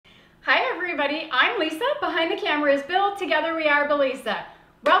everybody, I'm Lisa. Behind the camera is Bill. Together we are Billisa.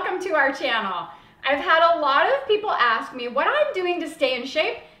 Welcome to our channel. I've had a lot of people ask me what I'm doing to stay in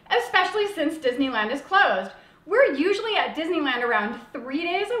shape, especially since Disneyland is closed. We're usually at Disneyland around 3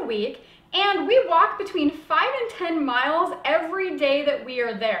 days a week, and we walk between 5 and 10 miles every day that we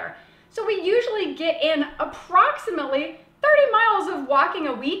are there. So we usually get in approximately 30 miles of walking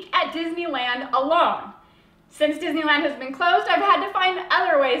a week at Disneyland alone. Since Disneyland has been closed, I've had to find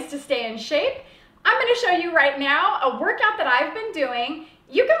other ways to stay in shape. I'm going to show you right now a workout that I've been doing.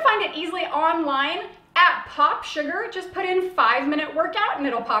 You can find it easily online at Pop Sugar. Just put in 5-minute workout and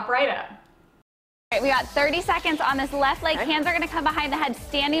it'll pop right up. All right, we got 30 seconds on this left leg. Hands are going to come behind the head.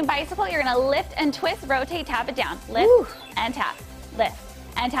 Standing bicycle, you're going to lift and twist, rotate, tap it down. Lift and tap, lift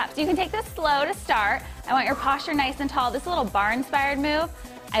and tap. So you can take this slow to start. I want your posture nice and tall. This little bar-inspired move,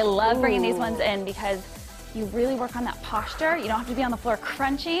 I love bringing these ones in because you really work on that posture. You don't have to be on the floor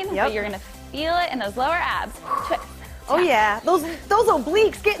crunching, but you're going to feel it in those lower abs. Twist. Oh yeah, those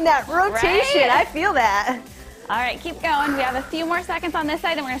obliques getting that rotation. Right? I feel that. All right, keep going. We have a few more seconds on this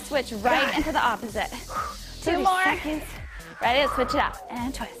side, and we're going to switch right into the opposite. 2 more. Seconds. Ready to switch it up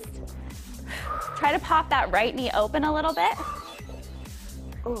and twist. Try to pop that right knee open a little bit.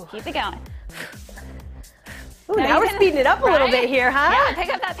 Ooh. Keep it going. Ooh, now we're speeding it up a little bit here, huh? Yeah,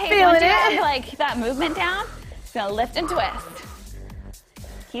 pick up that pace. Feeling Once you it. have like that movement down, it's gonna lift and twist.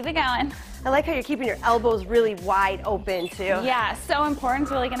 Keep it going. I like how you're keeping your elbows really wide open too. Yeah, so important.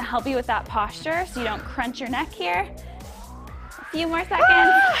 It's really gonna help you with that posture so you don't crunch your neck here. A few more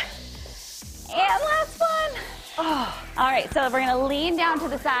seconds. And last one. All right, so we're gonna lean down to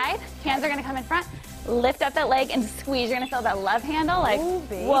the side. Hands are gonna come in front. Lift up that leg and squeeze. You're gonna feel that love handle like, ooh,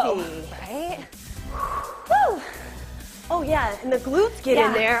 baby. Whoa, right? Woo. Oh yeah, and the glutes get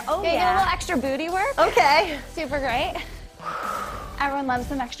in there. Oh Get a little extra booty work. Okay. Super great. Everyone loves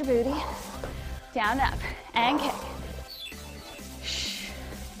some extra booty. Down, up, and kick.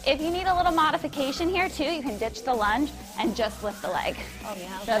 If you need a little modification here too, you can ditch the lunge and just lift the leg. Oh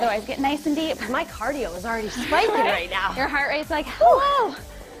yeah. Okay. Otherwise, get nice and deep. My cardio is already spiking right now. Your heart rate's like, hello.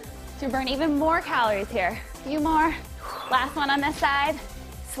 So you burn even more calories here. A few more. Last one on this side.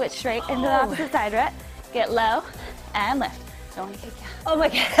 Switch straight into the opposite side, right? Get low and lift. Don't want to kick you. Oh my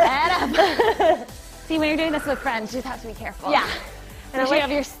God. And up. See, when you're doing this with friends, you just have to be careful. Yeah. And you have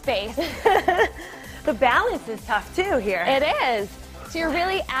your space. The balance is tough too here. It is. So you're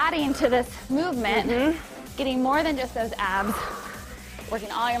really adding to this movement, getting more than just those abs,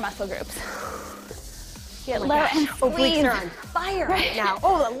 working all your muscle groups. Get low and squeeze. Obliques are on fire right now.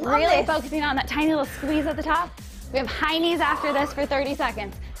 Oh, I love Really it. focusing on that tiny little squeeze at the top. We have high knees after this for 30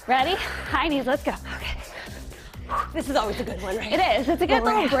 seconds. Ready? High knees, let's go. Okay. This is always a good one, right? It is. It's a good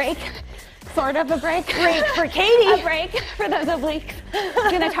little break. Sort of a break. Break for Katie. A break for those obliques. It's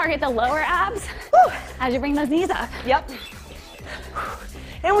going to target the lower abs as you bring those knees up. Yep.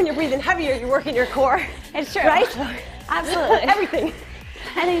 And when you're breathing heavier, you're working your core. It's true. Right? Absolutely. Everything.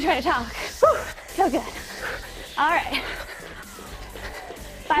 And then you try to talk. So good. All right.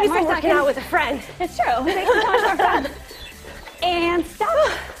 5 more working seconds. out with a friend. It's true. It makes it so much more fun. And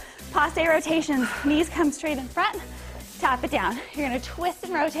stop. Passe rotations. Knees come straight in front. Tap it down. You're going to twist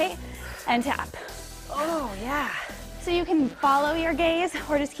and rotate and tap. Oh, yeah. So you can follow your gaze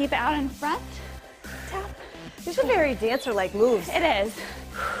or just keep it out in front. Tap. These are very dancer-like moves. It is.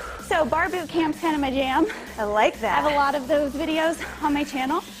 So bar boot camp's kind of my jam. I like that. I have a lot of those videos on my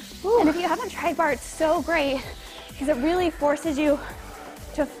channel. And if you haven't tried bar, it's so great because it really forces you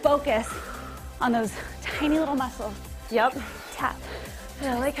to focus on those tiny little muscles. Yep. Tap. And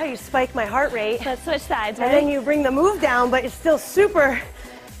I like how you spike my heart rate. Let's switch sides, And ready? then you bring the move down, but it's still super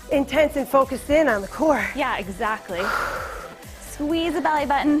intense and focused in on the core. Yeah, exactly. Squeeze the belly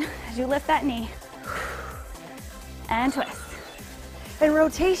button as you lift that knee. And twist. And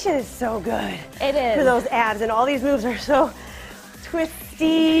rotation is so good. It is. For those abs, and all these moves are so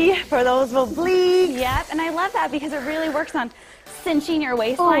twisty for those obliques. Yep, and I love that because it really works on cinching your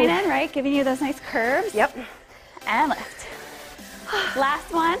waistline in, right? Giving you those nice curves. Yep. And lift.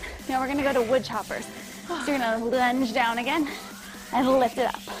 Last one. Now we're gonna go to wood choppers. So you're gonna lunge down again and lift it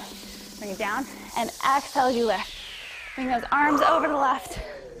up. Bring it down and exhale as you lift. Bring those arms over to the left.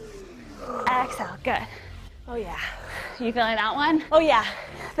 Exhale, good. Oh yeah. You feeling that one? Oh yeah.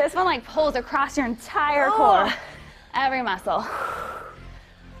 This one like pulls across your entire core, every muscle.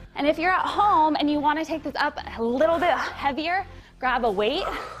 And if you're at home and you want to take this up a little bit heavier, grab a weight.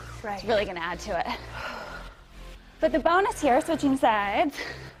 Right. It's really going to add to it. But the bonus here, switching sides,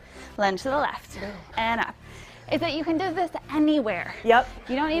 lunge to the left and up, is that you can do this anywhere. Yep.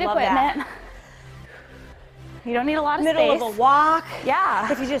 You don't need Love equipment. that. You don't need a lot of middle space. of a walk.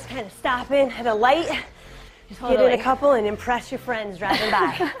 Yeah. If you just kind of stop in at a light, just get in a couple and impress your friends driving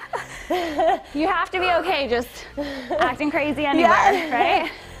by. You have to be okay just acting crazy anywhere,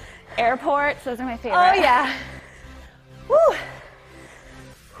 right? Airports, those are my favorite. Oh yeah. Woo.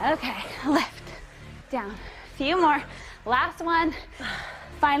 Okay, lift, down, few more. Last one,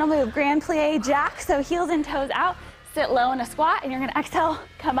 final move, grand plie jack. So heels and toes out, sit low in a squat, and you're gonna exhale,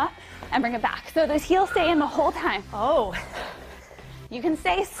 come up, and bring it back. So those heels stay in the whole time. Oh. You can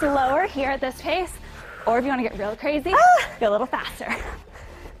stay slower here at this pace, or if you wanna get real crazy, go a little faster.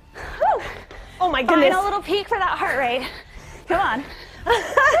 Whew. Oh my goodness. Final little peak for that heart rate. Come on.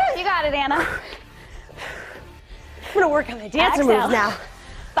 You got it, Anna. I'm gonna work on my dancer Exhale. moves now.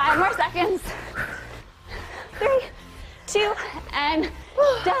 5 more seconds. 3, 2, and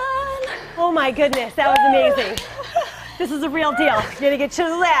done. Oh my goodness, that was amazing. This is a real deal. You're gonna get you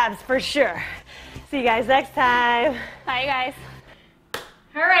the abs for sure. See you guys next time. Bye, guys.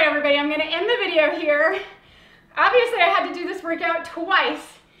 All right, everybody, I'm gonna end the video here. Obviously, I had to do this workout twice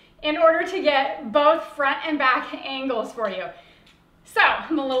in order to get both front and back angles for you. So,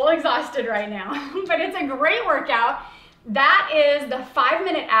 I'm a little exhausted right now, but it's a great workout. That is the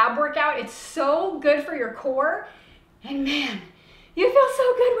 5-minute ab workout. It's so good for your core, and man, you feel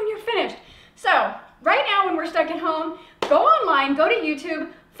so good when you're finished. So, right now when we're stuck at home, go online, go to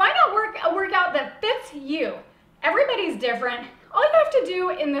YouTube, find out a workout that fits you. Everybody's different. All you have to do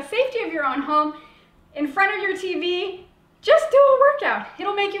in the safety of your own home, in front of your TV, just do a workout.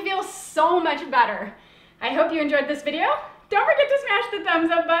 It'll make you feel so much better. I hope you enjoyed this video. Don't forget to smash the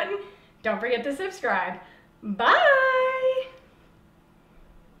thumbs up button. Don't forget to subscribe. Bye!